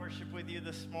with you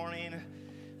this morning.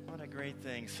 What a great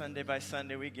thing. Sunday by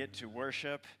Sunday, we get to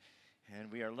worship,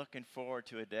 and we are looking forward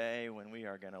to a day when we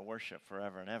are going to worship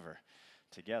forever and ever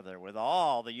together with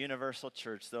all the universal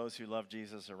church, those who love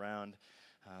Jesus around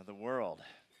the world.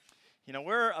 You know,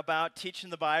 we're about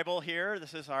teaching the Bible here.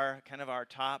 This is our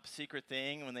top secret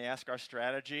thing when they ask our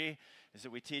strategy, is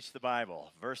that we teach the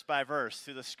Bible verse by verse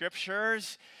through the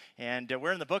scriptures. And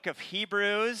we're in the book of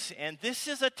Hebrews, and this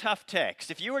is a tough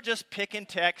text. If you were just picking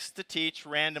texts to teach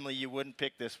randomly, you wouldn't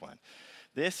pick this one.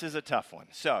 This is a tough one.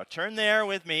 So turn there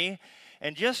with me,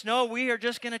 and just know we are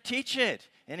just going to teach it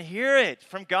and hear it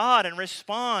from God and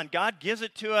respond. God gives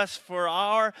it to us for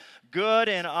our good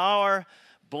and our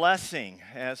blessing.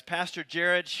 As Pastor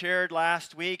Jared shared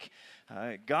last week,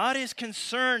 God is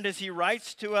concerned as he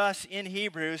writes to us in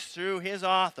Hebrews through his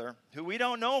author, who we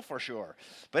don't know for sure,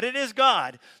 but it is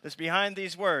God that's behind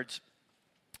these words,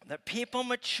 that people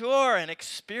mature and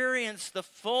experience the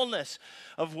fullness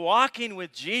of walking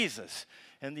with Jesus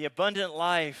and the abundant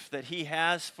life that he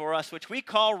has for us, which we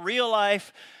call real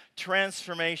life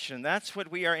transformation. That's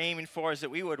what we are aiming for, is that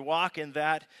we would walk in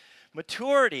that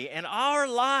maturity, and our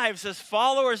lives as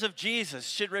followers of Jesus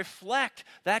should reflect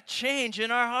that change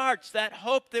in our hearts, that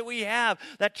hope that we have,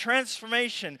 that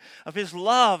transformation of his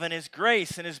love and his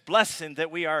grace and his blessing that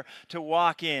we are to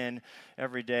walk in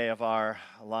every day of our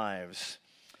lives.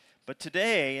 But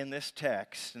today in this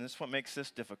text, and this is what makes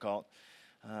this difficult,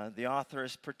 the author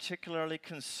is particularly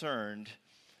concerned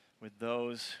with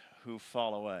those who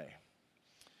fall away.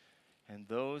 And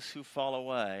those who fall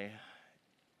away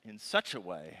in such a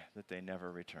way that they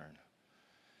never return.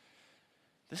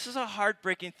 This is a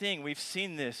heartbreaking thing. We've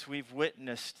seen this, we've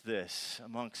witnessed this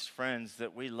amongst friends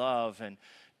that we love and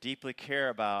deeply care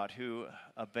about who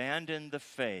abandon the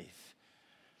faith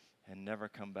and never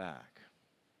come back.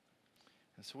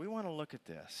 And so we want to look at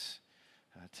this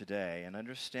today and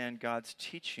understand God's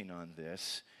teaching on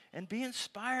this and be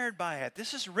inspired by it.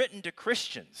 This is written to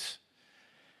Christians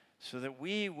so that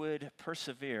we would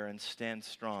persevere and stand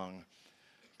strong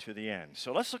to the end.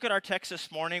 So let's look at our text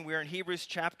this morning. We're in Hebrews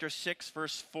chapter 6,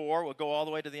 verse 4. We'll go all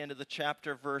the way to the end of the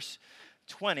chapter, verse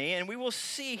 20. And we will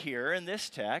see here in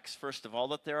this text, first of all,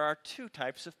 that there are two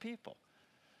types of people.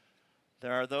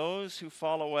 There are those who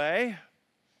fall away,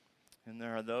 and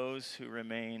there are those who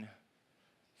remain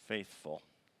faithful.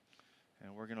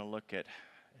 And we're going to look at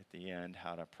the end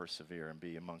how to persevere and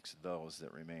be amongst those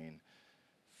that remain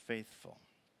faithful.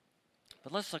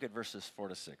 But let's look at verses 4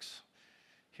 to 6.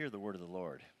 Hear the word of the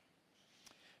Lord.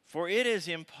 For it is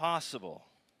impossible,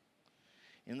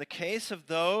 in the case of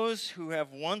those who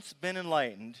have once been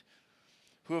enlightened,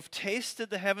 who have tasted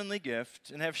the heavenly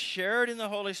gift and have shared in the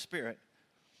Holy Spirit,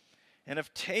 and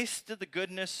have tasted the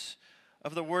goodness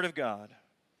of the Word of God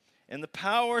and the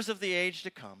powers of the age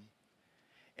to come,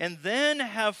 and then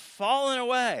have fallen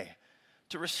away,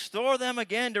 to restore them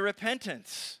again to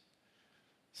repentance,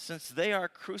 since they are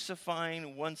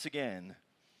crucifying once again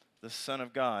the Son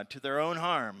of God to their own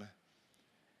harm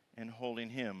and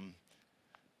holding him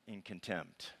in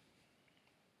contempt.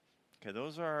 Okay,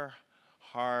 those are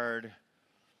hard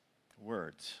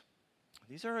words.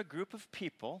 These are a group of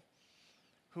people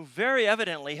who very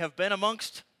evidently have been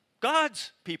amongst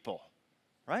God's people,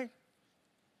 right?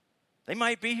 They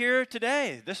might be here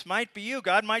today. This might be you.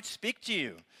 God might speak to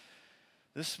you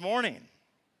this morning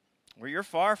where you're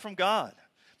far from God.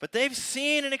 But they've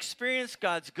seen and experienced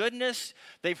God's goodness.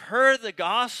 They've heard the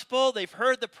gospel. They've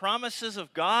heard the promises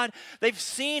of God. They've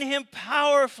seen him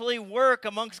powerfully work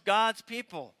amongst God's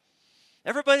people.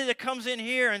 Everybody that comes in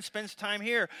here and spends time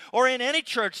here, or in any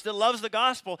church that loves the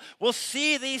gospel, will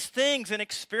see these things and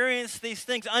experience these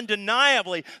things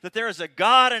undeniably, that there is a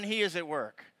God and he is at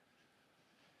work.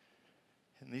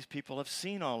 And these people have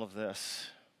seen all of this,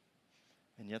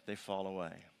 and yet they fall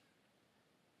away.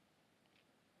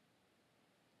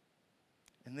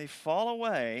 And they fall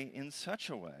away in such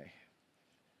a way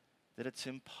that it's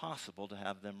impossible to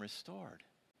have them restored.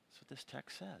 That's what this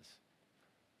text says.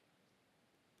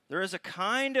 There is a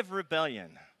kind of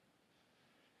rebellion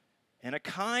and a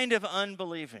kind of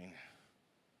unbelieving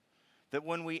that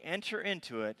when we enter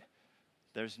into it,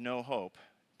 there's no hope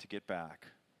to get back.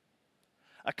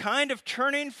 A kind of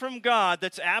turning from God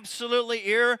that's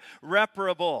absolutely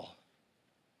irreparable.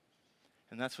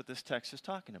 And that's what this text is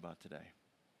talking about today.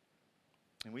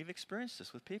 And we've experienced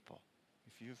this with people.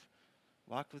 If you've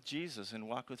walked with Jesus and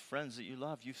walked with friends that you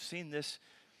love, you've seen this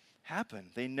happen.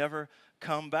 They never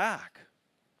come back.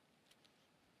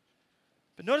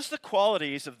 But notice the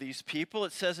qualities of these people.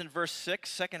 It says in verse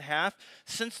 6, second half,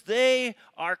 since they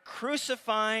are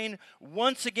crucifying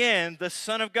once again the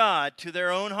Son of God to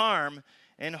their own harm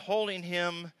and holding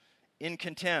him in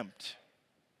contempt.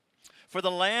 For the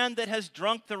land that has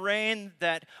drunk the rain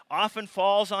that often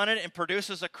falls on it and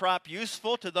produces a crop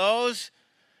useful to those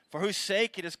for whose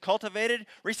sake it is cultivated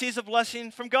receives a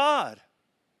blessing from God.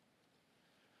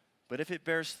 But if it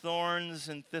bears thorns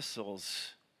and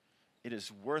thistles, it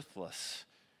is worthless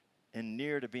and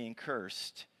near to being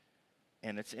cursed,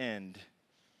 and its end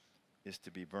is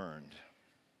to be burned.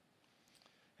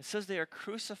 It says they are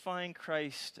crucifying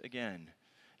Christ again.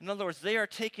 In other words, they are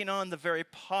taking on the very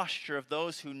posture of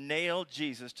those who nailed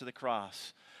Jesus to the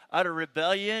cross. Out of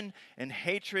rebellion and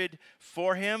hatred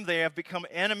for him, they have become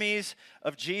enemies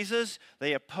of Jesus.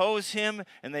 They oppose him,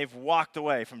 and they've walked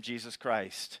away from Jesus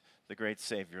Christ, the great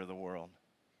Savior of the world.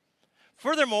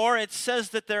 Furthermore, it says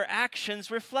that their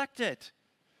actions reflect it.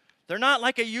 They're not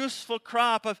like a useful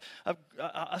crop of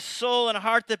a soul and a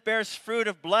heart that bears fruit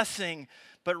of blessing,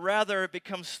 but rather it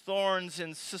becomes thorns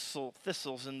and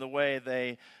thistles in the way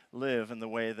they live and the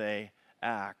way they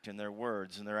act, in their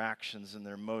words and their actions and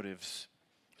their motives,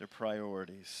 their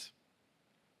priorities.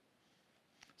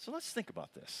 So let's think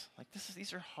about this.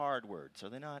 These are hard words, are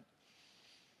they not?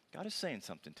 God is saying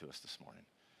something to us this morning.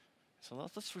 So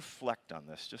let's reflect on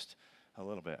this just a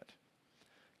little bit.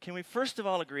 Can we first of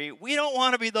all agree, we don't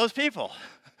want to be those people,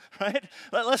 right?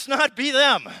 Let's not be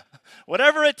them.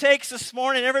 Whatever it takes this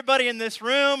morning, everybody in this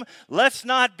room, let's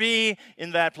not be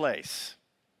in that place.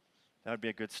 That would be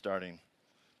a good starting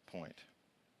point.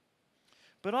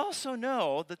 But also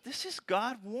know that this is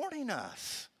God warning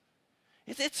us.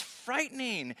 It's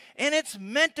frightening, and it's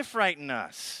meant to frighten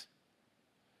us.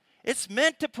 It's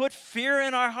meant to put fear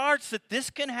in our hearts that this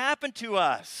can happen to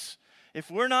us if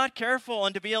we're not careful,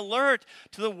 and to be alert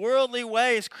to the worldly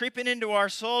ways creeping into our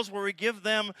souls where we give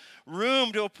them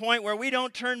room to a point where we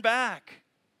don't turn back.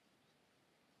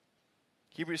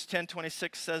 Hebrews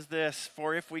 10:26 says this,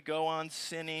 "For if we go on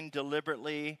sinning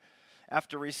deliberately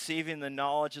after receiving the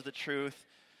knowledge of the truth,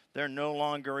 there no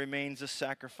longer remains a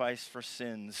sacrifice for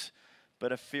sins,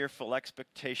 but a fearful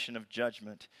expectation of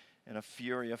judgment and a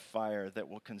fury of fire that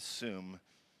will consume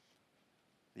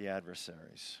the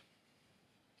adversaries."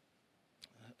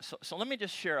 So let me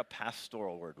just share a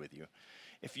pastoral word with you.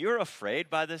 If you're afraid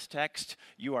by this text,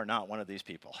 you are not one of these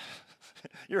people.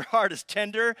 Your heart is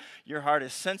tender, your heart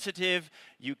is sensitive,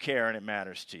 you care, and it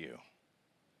matters to you.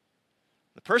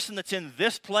 The person that's in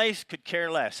this place could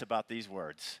care less about these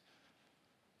words.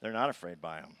 They're not afraid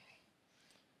by them.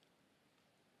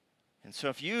 And so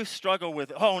if you struggle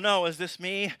with, oh no, is this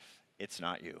me? It's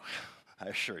not you, I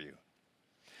assure you.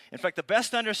 In fact, the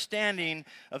best understanding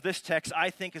of this text, I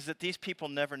think, is that these people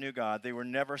never knew God. They were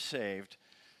never saved.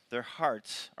 Their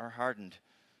hearts are hardened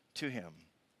to him.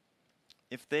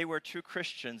 If they were true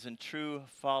Christians and true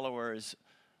followers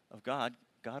of God,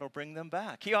 God will bring them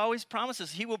back. He always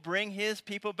promises he will bring his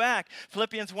people back.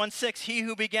 Philippians 1:6, "He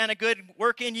who began a good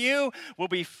work in you will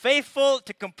be faithful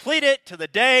to complete it to the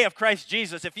day of Christ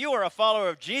Jesus." If you are a follower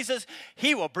of Jesus,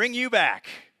 he will bring you back.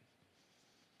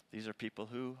 These are people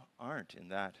who aren't in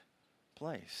that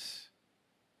place.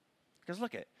 Because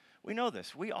look we know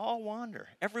this. We all wander,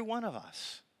 every one of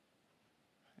us.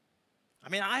 I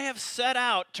mean, I have set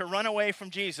out to run away from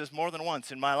Jesus more than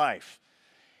once in my life.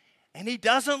 And he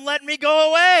doesn't let me go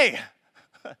away.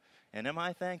 And am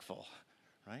I thankful,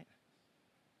 right?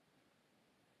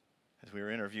 As we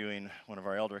were interviewing one of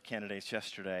our elder candidates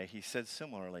yesterday, he said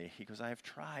similarly. He goes, "I have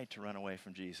tried to run away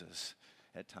from Jesus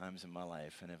at times in my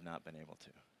life and have not been able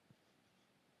to."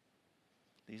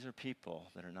 These are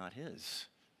people that are not his.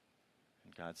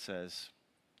 And God says,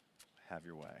 have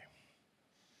your way.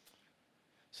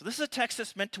 So this is a text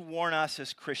that's meant to warn us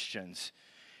as Christians.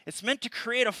 It's meant to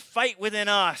create a fight within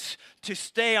us to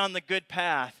stay on the good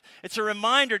path. It's a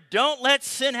reminder, don't let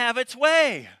sin have its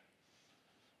way.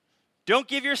 Don't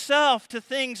give yourself to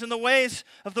things in the ways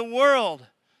of the world.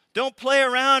 Don't play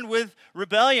around with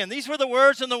rebellion. These were the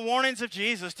words and the warnings of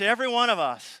Jesus to every one of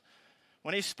us.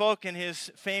 When he spoke in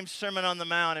his famed Sermon on the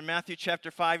Mount in Matthew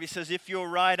chapter 5, he says, "If your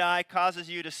right eye causes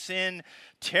you to sin,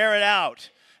 tear it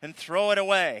out and throw it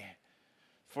away.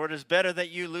 For it is better that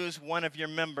you lose one of your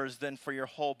members than for your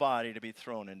whole body to be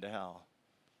thrown into hell.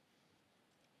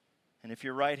 And if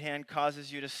your right hand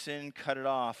causes you to sin, cut it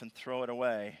off and throw it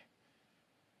away.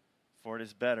 For it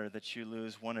is better that you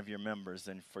lose one of your members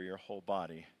than for your whole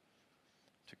body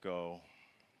to go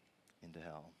into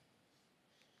hell."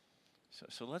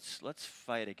 So let's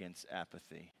fight against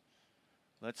apathy.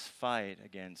 Let's fight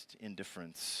against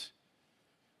indifference,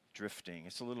 drifting.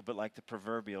 It's a little bit like the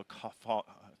proverbial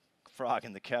frog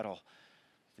in the kettle.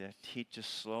 The heat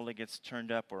just slowly gets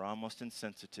turned up. We're almost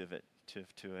insensitive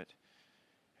to it.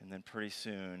 And then pretty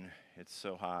soon, it's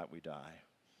so hot we die.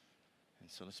 And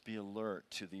so let's be alert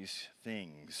to these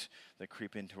things that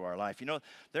creep into our life. You know,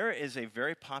 there is a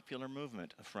very popular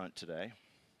movement afront today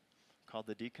called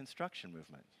the deconstruction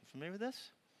movement. You familiar with this?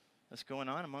 That's going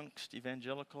on amongst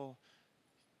evangelical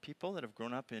people that have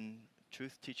grown up in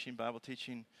truth-teaching,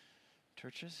 Bible-teaching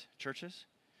churches.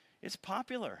 It's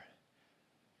popular.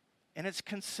 And it's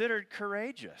considered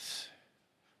courageous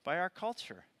by our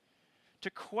culture to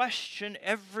question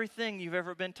everything you've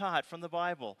ever been taught from the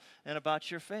Bible and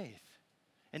about your faith,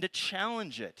 and to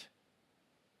challenge it.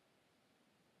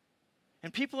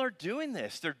 And people are doing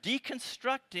this. They're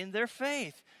deconstructing their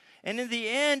faith. And in the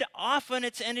end, often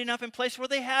it's ending up in a place where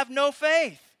they have no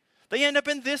faith. They end up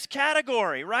in this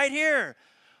category right here.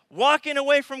 Walking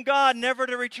away from God, never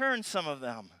to return, some of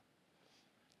them.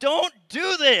 Don't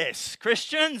do this,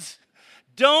 Christians.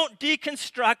 Don't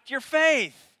deconstruct your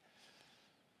faith.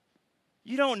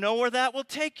 You don't know where that will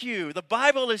take you. The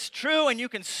Bible is true, and you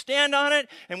can stand on it,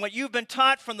 and what you've been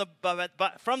taught from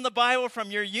the Bible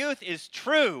from your youth is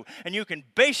true, and you can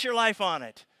base your life on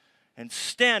it and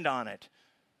stand on it.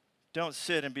 Don't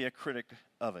sit and be a critic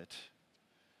of it.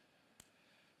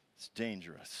 It's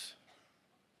dangerous.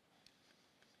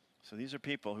 So these are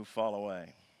people who fall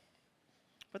away.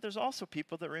 But there's also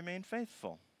people that remain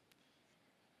faithful.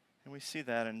 And we see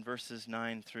that in verses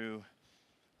 9 through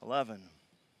 11.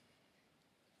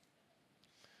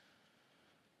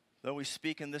 Though we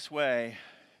speak in this way,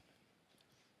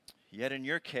 yet in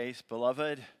your case,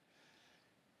 beloved,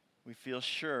 we feel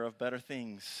sure of better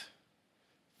things,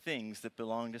 things that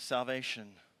belong to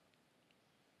salvation.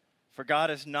 For God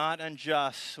is not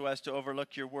unjust so as to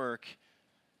overlook your work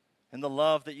and the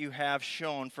love that you have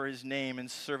shown for his name in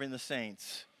serving the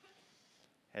saints,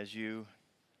 as you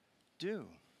do.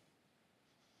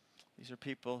 These are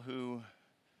people who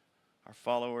are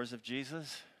followers of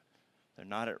Jesus. They're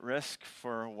not at risk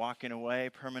for walking away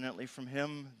permanently from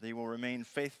him. They will remain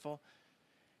faithful.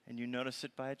 And you notice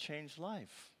it by a changed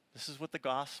life. This is what the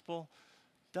gospel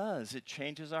does. It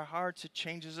changes our hearts. It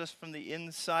changes us from the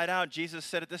inside out. Jesus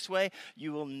said it this way,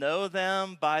 you will know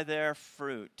them by their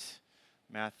fruit.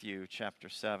 Matthew chapter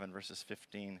 7, verses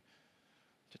 15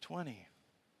 to 20.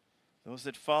 Those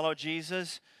that follow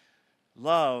Jesus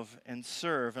love and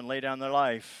serve and lay down their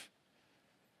life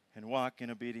and walk in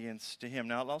obedience to him.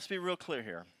 Now, let's be real clear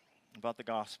here about the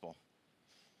gospel.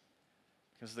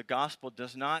 Because the gospel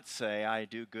does not say, I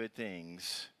do good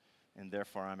things and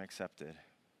therefore I'm accepted.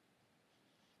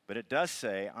 But it does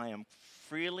say, I am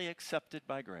freely accepted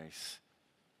by grace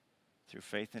through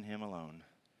faith in him alone.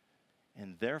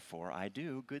 And therefore I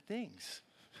do good things.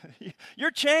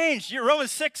 You're changed.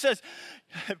 Romans 6 says,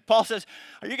 Paul says,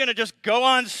 are you going to just go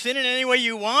on sinning any way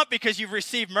you want because you've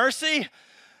received mercy?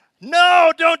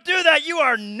 No, don't do that. You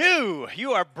are new.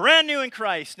 You are brand new in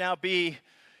Christ. Now be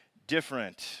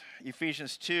different.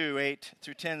 Ephesians 2, 8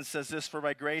 through 10 says this, for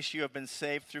by grace you have been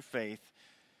saved through faith,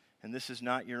 and this is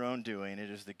not your own doing. It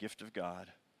is the gift of God,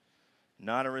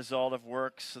 not a result of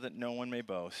works, so that no one may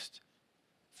boast.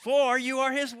 For you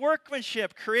are his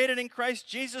workmanship, created in Christ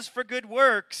Jesus for good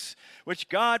works, which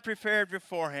God prepared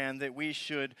beforehand that we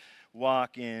should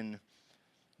walk in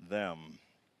them.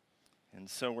 And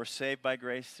so we're saved by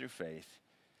grace through faith,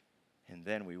 and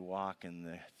then we walk in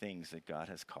the things that God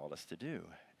has called us to do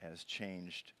as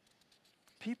changed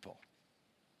people.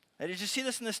 And did you see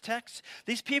this in this text?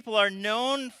 These people are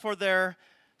known for their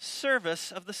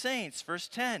service of the saints. Verse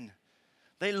 10.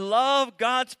 They love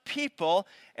God's people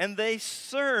and they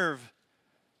serve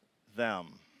them.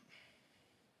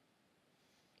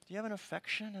 Do you have an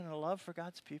affection and a love for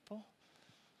God's people?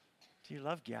 Do you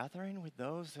love gathering with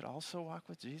those that also walk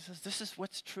with Jesus? This is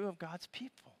what's true of God's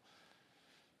people.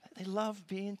 They love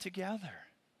being together.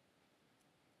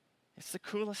 It's the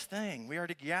coolest thing. We are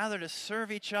to gather to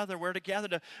serve each other. We're to gather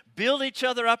to build each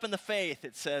other up in the faith,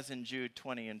 it says in Jude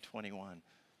 20 and 21.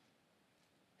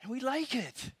 And we like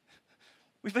it.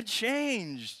 We've been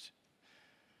changed.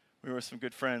 We were with some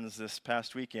good friends this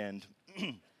past weekend,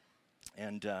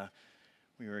 and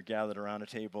we were gathered around a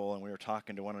table, and we were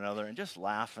talking to one another and just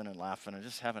laughing and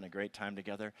just having a great time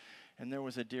together. And there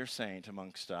was a dear saint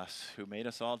amongst us who made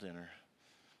us all dinner,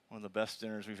 one of the best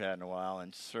dinners we've had in a while,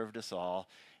 and served us all.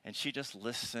 And she just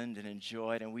listened and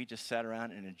enjoyed, and we just sat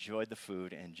around and enjoyed the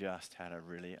food and just had a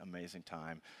really amazing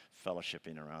time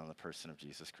fellowshipping around the person of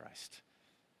Jesus Christ.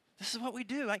 This is what we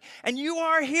do. And you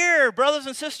are here, brothers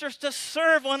and sisters, to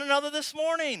serve one another this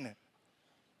morning.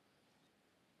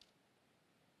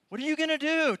 What are you going to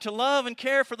do to love and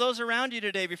care for those around you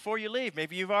today before you leave?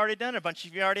 Maybe you've already done it. A bunch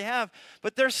of you already have.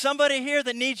 But there's somebody here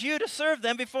that needs you to serve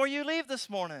them before you leave this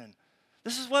morning.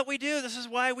 This is what we do. This is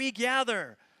why we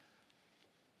gather.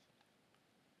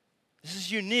 This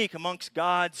is unique amongst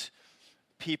God's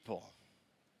people.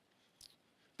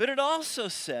 But it also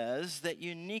says that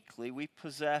uniquely we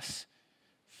possess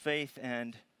faith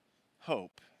and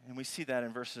hope. And we see that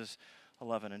in verses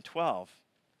 11 and 12.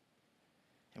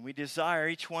 And we desire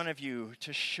each one of you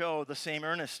to show the same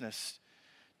earnestness,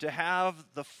 to have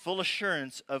the full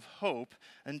assurance of hope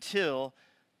until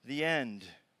the end.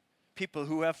 People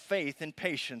who have faith and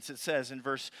patience, it says in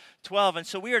verse 12. And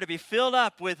so we are to be filled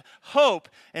up with hope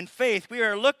and faith. We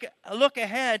are look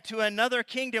ahead to another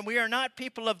kingdom. We are not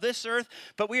people of this earth,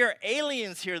 but we are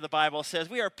aliens here, the Bible says.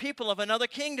 We are people of another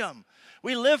kingdom.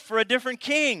 We live for a different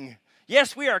king.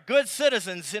 Yes, we are good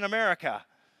citizens in America,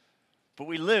 but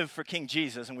we live for King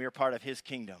Jesus, and we are part of his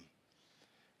kingdom.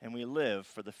 And we live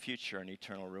for the future and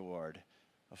eternal reward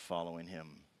of following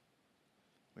him.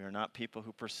 We are not people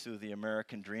who pursue the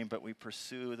American dream, but we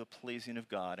pursue the pleasing of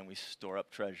God, and we store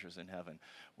up treasures in heaven.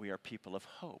 We are people of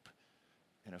hope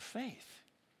and of faith.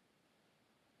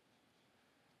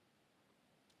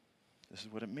 This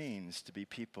is what it means to be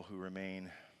people who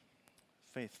remain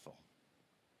faithful.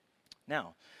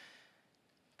 Now,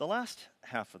 the last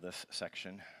half of this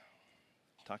section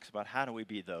talks about how do we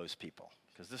be those people,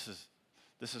 because this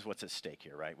is what's at stake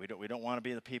here, right? We don't want to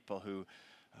be the people who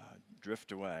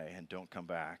drift away and don't come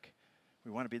back.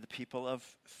 We want to be the people of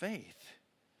faith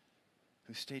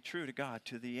who stay true to God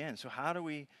to the end. So how do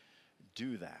we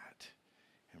do that?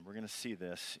 And we're going to see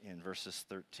this in verses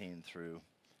 13 through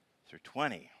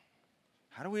 20.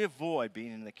 How do we avoid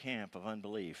being in the camp of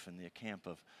unbelief and the camp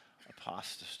of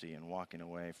apostasy and walking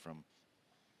away from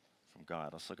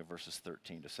God? Let's look at verses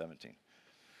 13 to 17.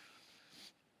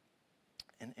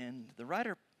 And the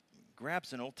writer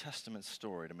grabs an Old Testament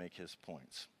story to make his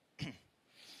points.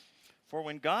 For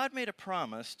when God made a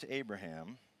promise to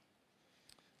Abraham,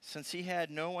 since he had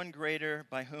no one greater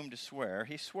by whom to swear,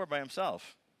 he swore by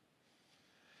himself,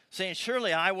 saying,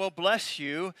 "Surely I will bless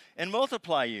you and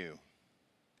multiply you."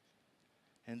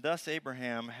 And thus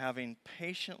Abraham, having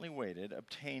patiently waited,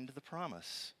 obtained the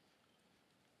promise.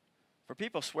 For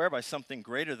people swear by something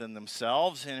greater than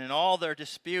themselves, and in all their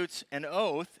disputes, an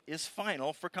oath is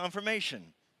final for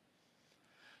confirmation.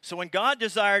 So when God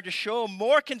desired to show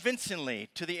more convincingly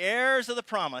to the heirs of the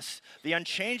promise the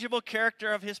unchangeable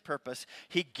character of his purpose,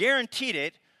 he guaranteed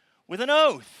it with an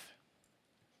oath.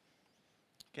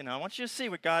 Okay, now I want you to see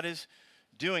what God is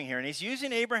doing here. And he's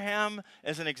using Abraham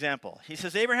as an example. He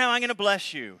says, Abraham, I'm going to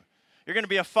bless you. You're going to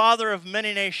be a father of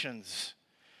many nations.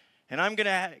 And I'm going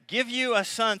to give you a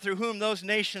son through whom those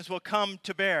nations will come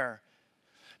to bear.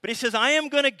 But he says, I am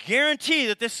going to guarantee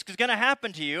that this is going to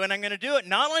happen to you, and I'm going to do it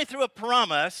not only through a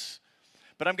promise,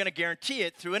 but I'm going to guarantee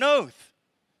it through an oath.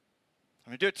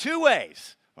 I'm going to do it two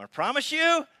ways. I'm going to promise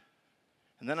you,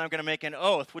 and then I'm going to make an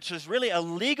oath, which is really a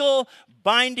legal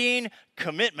binding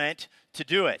commitment to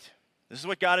do it. This is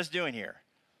what God is doing here.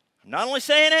 I'm not only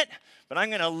saying it, but I'm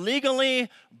going to legally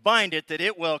bind it that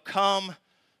it will come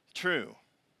true.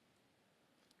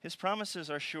 His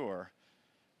promises are sure,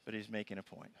 but he's making a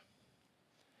point.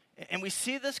 And we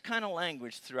see this kind of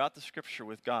language throughout the scripture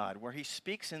with God, where he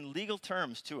speaks in legal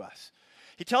terms to us.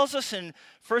 He tells us in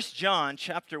 1 John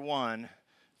chapter 1,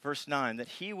 verse 9, that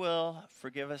he will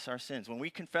forgive us our sins. When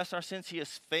we confess our sins, he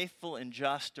is faithful and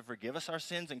just to forgive us our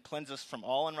sins and cleanse us from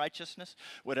all unrighteousness.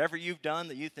 Whatever you've done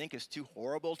that you think is too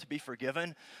horrible to be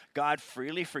forgiven, God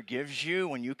freely forgives you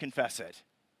when you confess it.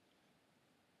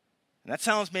 And that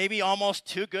sounds maybe almost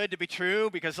too good to be true,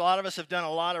 because a lot of us have done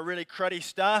a lot of really cruddy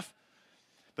stuff.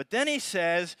 But then he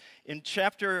says in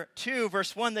chapter 2,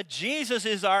 verse 1, that Jesus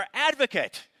is our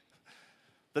advocate,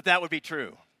 that would be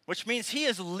true, which means he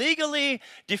is legally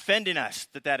defending us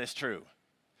that is true.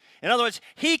 In other words,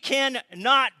 he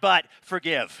cannot but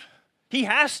forgive. He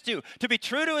has to be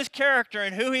true to his character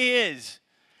and who he is.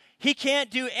 He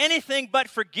can't do anything but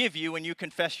forgive you when you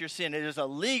confess your sin. It is a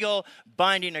legal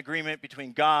binding agreement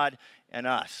between God and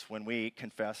us when we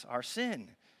confess our sin.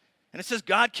 And it says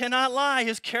God cannot lie.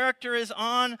 His character is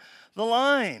on the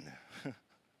line.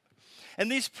 And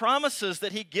these promises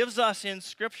that he gives us in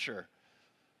Scripture,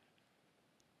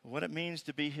 what it means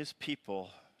to be his people,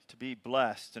 to be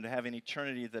blessed, and to have an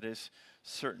eternity that is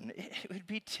certain, it would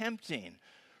be tempting,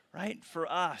 right, for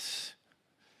us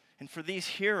and for these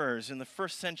hearers in the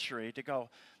first century to go,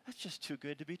 that's just too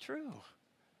good to be true.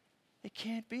 It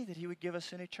can't be that he would give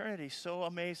us an eternity so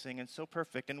amazing and so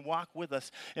perfect and walk with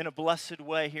us in a blessed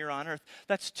way here on earth.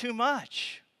 That's too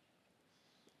much.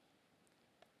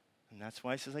 And that's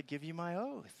why he says, I give you my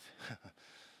oath.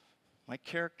 My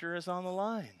character is on the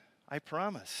line. I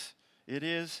promise. It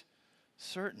is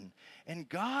certain. And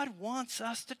God wants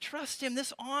us to trust him.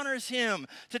 This honors him,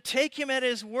 to take him at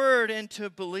his word and to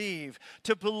believe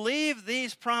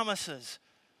these promises.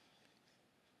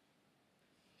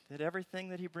 that everything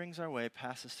that he brings our way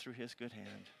passes through his good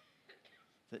hand,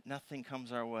 that nothing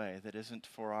comes our way that isn't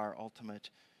for our ultimate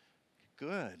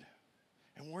good.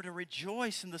 And we're to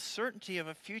rejoice in the certainty of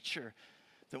a future,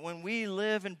 that when we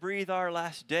live and breathe our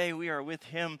last day, we are with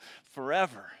him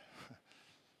forever.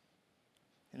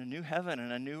 In a new heaven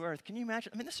and a new earth. Can you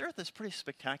imagine? I mean, this earth is pretty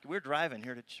spectacular. We're driving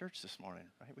here to church this morning,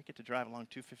 right? We get to drive along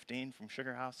 215 from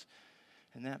Sugar House,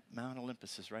 and that Mount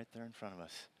Olympus is right there in front of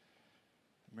us.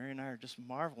 Mary and I are just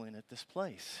marveling at this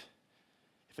place.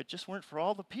 If it just weren't for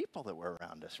all the people that were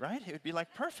around us, right? It would be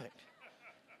like perfect,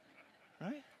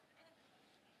 right?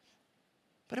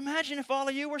 But imagine if all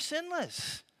of you were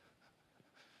sinless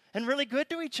and really good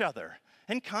to each other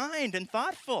and kind and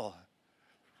thoughtful.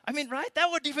 I mean, right?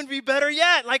 That would even be better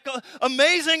yet. Like an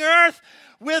amazing earth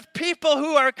with people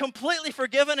who are completely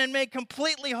forgiven and made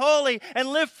completely holy and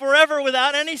live forever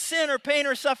without any sin or pain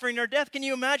or suffering or death. Can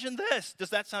you imagine this? Does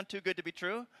that sound too good to be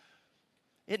true?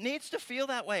 It needs to feel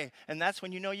that way. And that's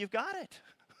when you know you've got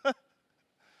it.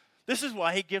 This is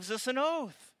why he gives us an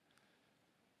oath.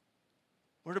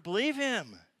 We're to believe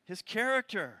him, his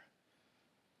character.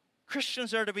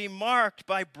 Christians are to be marked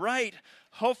by bright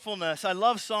hopefulness. I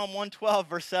love Psalm 112,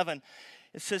 verse 7.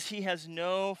 It says, he has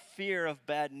no fear of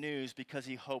bad news because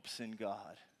he hopes in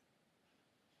God.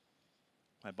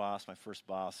 My first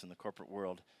boss in the corporate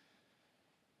world,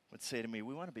 would say to me,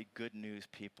 we want to be good news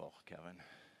people, Kevin.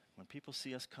 When people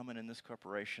see us coming in this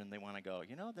corporation, they want to go,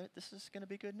 you know, this is going to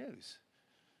be good news,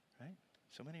 right?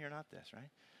 So many are not this, right?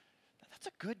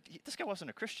 This guy wasn't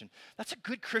a Christian. That's a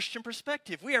good Christian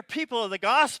perspective. We are people of the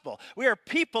gospel. We are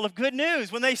people of good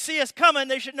news. When they see us coming,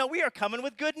 they should know we are coming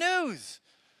with good news.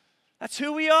 That's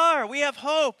who we are. We have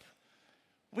hope.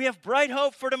 We have bright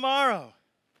hope for tomorrow.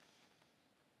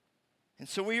 And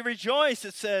so we rejoice,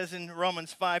 it says in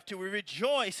Romans 5:2, we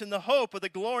rejoice in the hope of the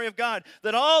glory of God,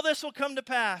 that all this will come to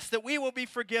pass, that we will be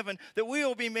forgiven, that we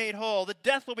will be made whole, that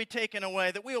death will be taken away,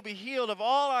 that we will be healed of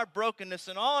all our brokenness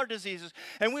and all our diseases,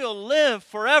 and we will live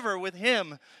forever with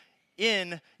him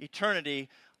in eternity,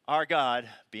 our God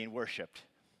being worshiped.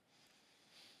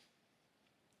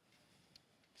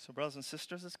 So brothers and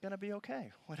sisters, it's going to be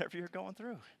okay, whatever you're going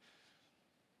through.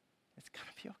 It's going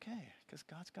to be okay, because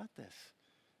God's got this.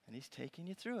 And he's taking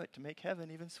you through it to make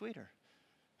heaven even sweeter.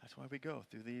 That's why we go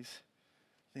through these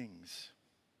things.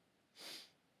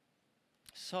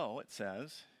 So it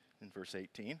says in verse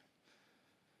 18,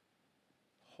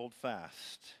 hold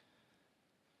fast.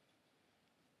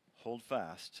 Hold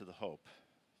fast to the hope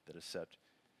that is set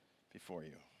before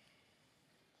you.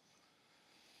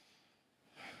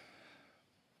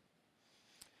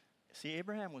 See,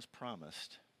 Abraham was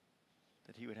promised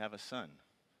that he would have a son.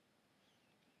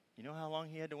 You know how long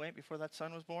he had to wait before that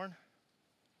son was born?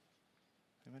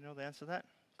 Anyone know the answer to that,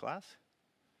 class?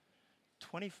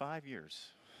 25 years.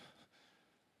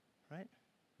 Right?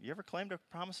 You ever claimed a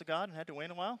promise of God and had to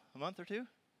wait a while? A month or two?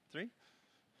 3?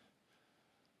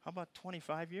 How about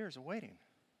 25 years of waiting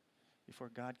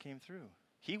before God came through?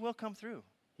 He will come through.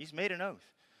 He's made an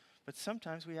oath. But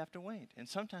sometimes we have to wait. And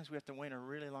sometimes we have to wait a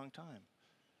really long time.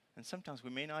 And sometimes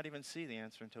we may not even see the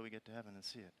answer until we get to heaven and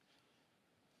see it.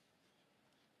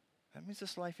 That means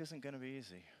this life isn't going to be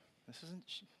easy. This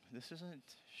isn't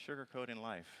sugarcoating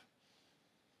life.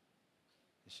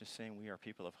 It's just saying we are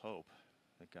people of hope,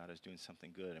 that God is doing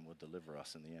something good and will deliver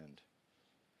us in the end.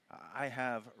 I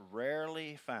have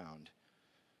rarely found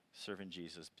serving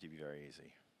Jesus to be very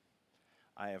easy.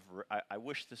 I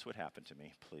wish this would happen to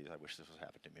me. Please, I wish this would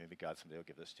happen to me. Maybe God someday will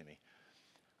give this to me.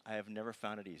 I have never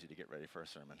found it easy to get ready for a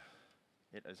sermon.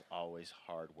 It is always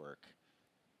hard work.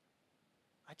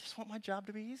 I just want my job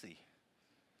to be easy.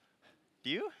 Do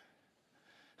you?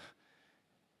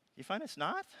 You find it's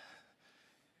not?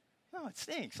 No, it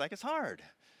stinks. Like it's hard,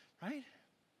 right?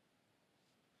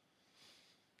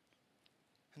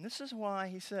 And this is why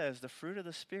he says the fruit of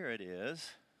the Spirit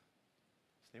is,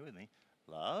 stay with me,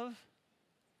 love,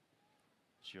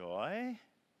 joy,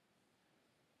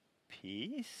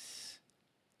 peace,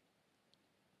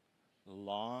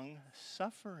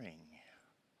 long-suffering.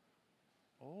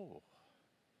 Oh.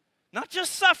 Not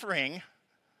just suffering.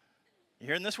 You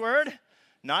hearing this word?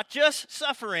 Not just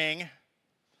suffering.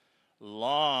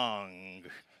 Long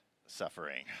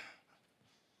suffering.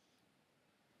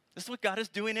 This is what God is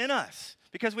doing in us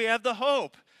because we have the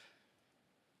hope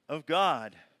of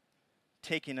God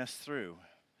taking us through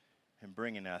and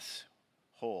bringing us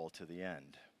whole to the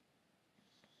end.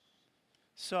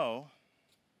 So,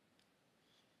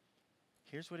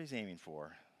 here's what he's aiming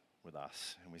for with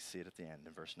us, and we see it at the end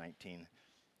in verse 19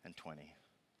 and 20.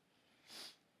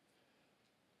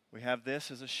 We have this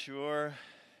as a sure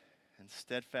and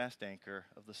steadfast anchor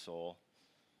of the soul.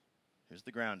 Here's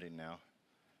the grounding now.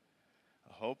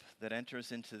 a hope that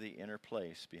enters into the inner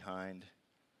place behind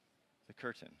the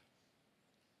curtain.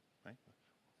 Right?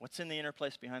 What's in the inner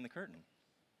place behind the curtain?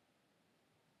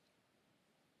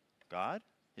 God,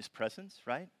 his presence,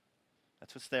 right?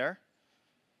 That's what's there.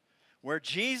 Where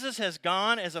Jesus has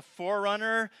gone as a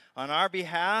forerunner on our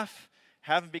behalf,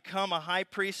 having become a high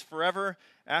priest forever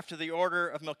after the order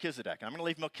of Melchizedek. And I'm going to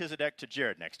leave Melchizedek to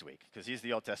Jared next week because he's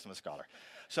the Old Testament scholar.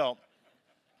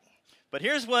 But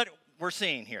here's what we're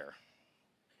seeing here.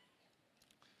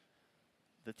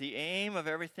 That the aim of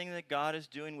everything that God is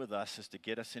doing with us is to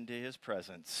get us into his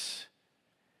presence.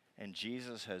 And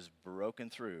Jesus has broken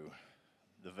through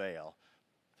the veil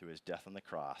through his death on the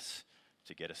cross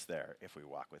to get us there if we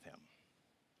walk with him.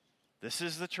 This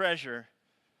is the treasure.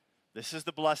 This is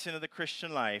the blessing of the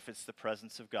Christian life. It's the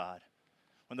presence of God.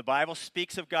 When the Bible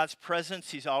speaks of God's presence,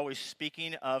 he's always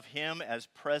speaking of him as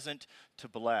present to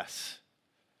bless.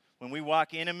 When we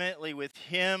walk intimately with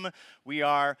him, we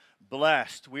are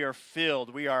blessed, we are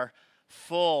filled, we are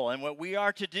full. And what we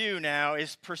are to do now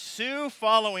is pursue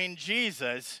following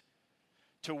Jesus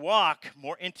to walk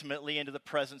more intimately into the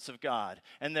presence of God.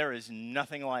 And there is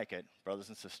nothing like it, brothers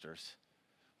and sisters.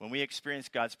 When we experience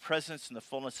God's presence in the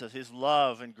fullness of his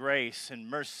love and grace and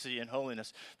mercy and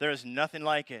holiness, there is nothing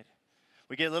like it.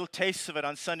 We get little tastes of it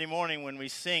on Sunday morning when we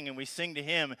sing, and we sing to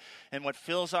him. And what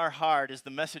fills our heart is the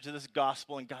message of this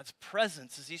gospel and God's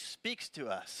presence as he speaks to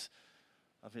us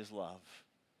of his love.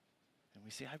 And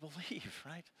we say, I believe,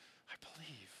 right? I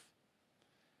believe.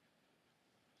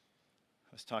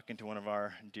 I was talking to one of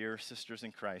our dear sisters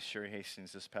in Christ, Sherry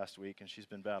Hastings, this past week, and she's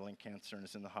been battling cancer and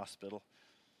is in the hospital.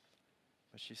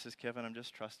 But she says, Kevin, I'm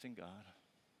just trusting God.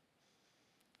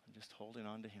 I'm just holding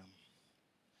on to him.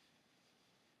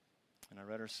 And I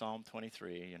read her Psalm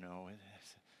 23,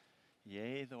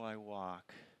 Yea, though I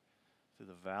walk through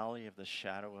the valley of the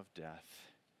shadow of death,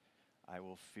 I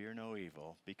will fear no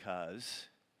evil because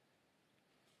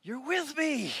you're with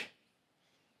me.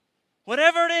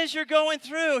 Whatever it is you're going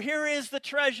through, here is the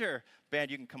treasure.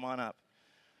 Band, you can come on up.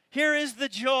 Here is the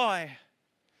joy.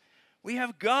 We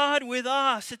have God with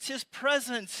us. It's his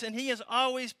presence, and he is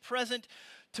always present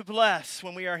to bless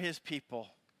when we are his people.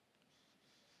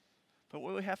 But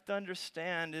what we have to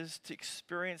understand is to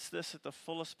experience this at the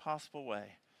fullest possible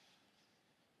way.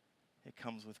 It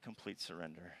comes with complete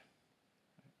surrender.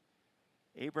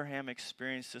 Abraham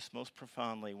experienced this most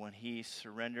profoundly when he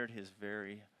surrendered his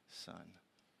very son.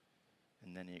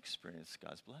 And then he experienced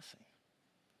God's blessing.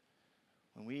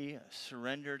 When we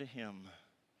surrender to him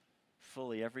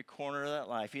fully, every corner of that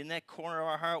life, even that corner of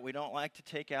our heart we don't like to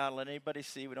take out, let anybody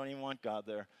see, we don't even want God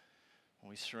there. When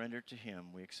we surrender to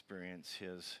him, we experience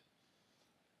his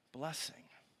blessing.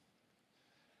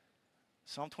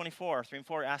 Psalm 24, 3 and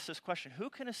 4 asks this question: who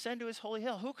can ascend to his holy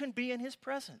hill? Who can be in his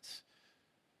presence?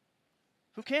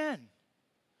 Who can?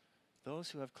 Those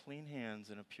who have clean hands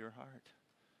and a pure heart.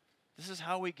 This is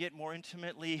how we get more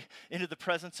intimately into the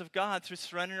presence of God, through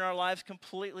surrendering our lives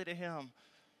completely to him.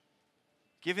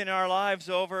 Giving our lives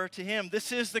over to him.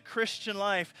 This is the Christian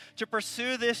life, to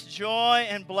pursue this joy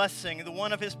and blessing, the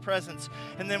one of his presence.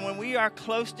 And then when we are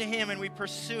close to him and we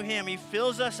pursue him, he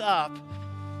fills us up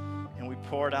and we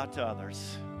pour it out to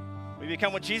others. We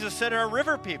become what Jesus said are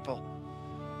river people,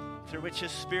 through which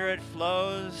his Spirit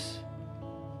flows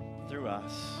through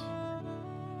us.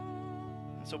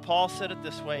 And so Paul said it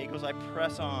this way. He goes, I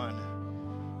press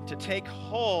on to take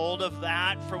hold of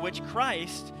that for which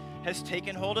Christ has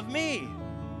taken hold of me.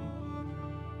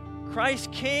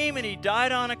 Christ came and he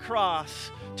died on a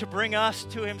cross to bring us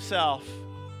to himself,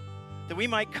 that we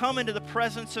might come into the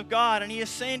presence of God. And he is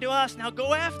saying to us, now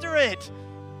go after it.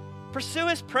 Pursue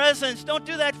his presence. Don't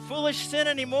do that foolish sin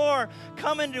anymore.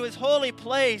 Come into his holy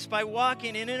place by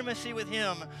walking in intimacy with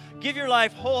him. Give your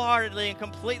life wholeheartedly and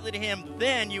completely to him.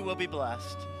 Then you will be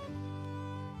blessed.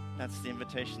 That's the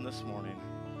invitation this morning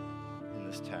in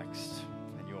this text.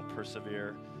 And you will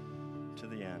persevere to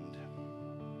the end.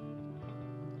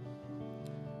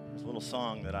 There's a little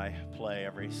song that I play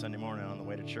every Sunday morning on the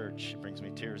way to church. It brings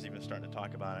me tears even starting to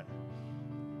talk about it.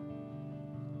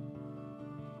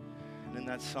 And in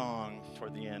that song,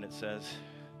 toward the end, it says,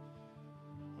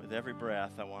 with every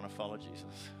breath, I want to follow Jesus.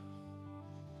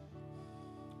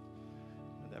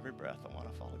 With every breath, I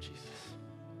want to follow Jesus.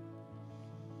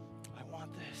 I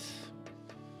want this.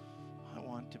 I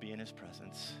want to be in his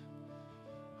presence.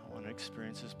 I want to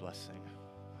experience his blessing.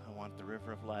 I want the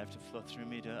river of life to flow through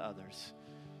me to others.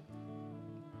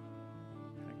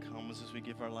 And it comes as we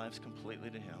give our lives completely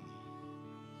to him.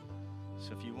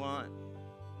 So if you want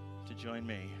to join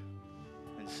me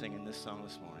in singing this song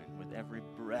this morning, with every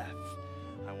breath,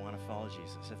 I want to follow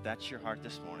Jesus. If that's your heart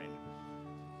this morning,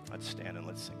 let's stand and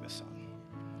let's sing this song.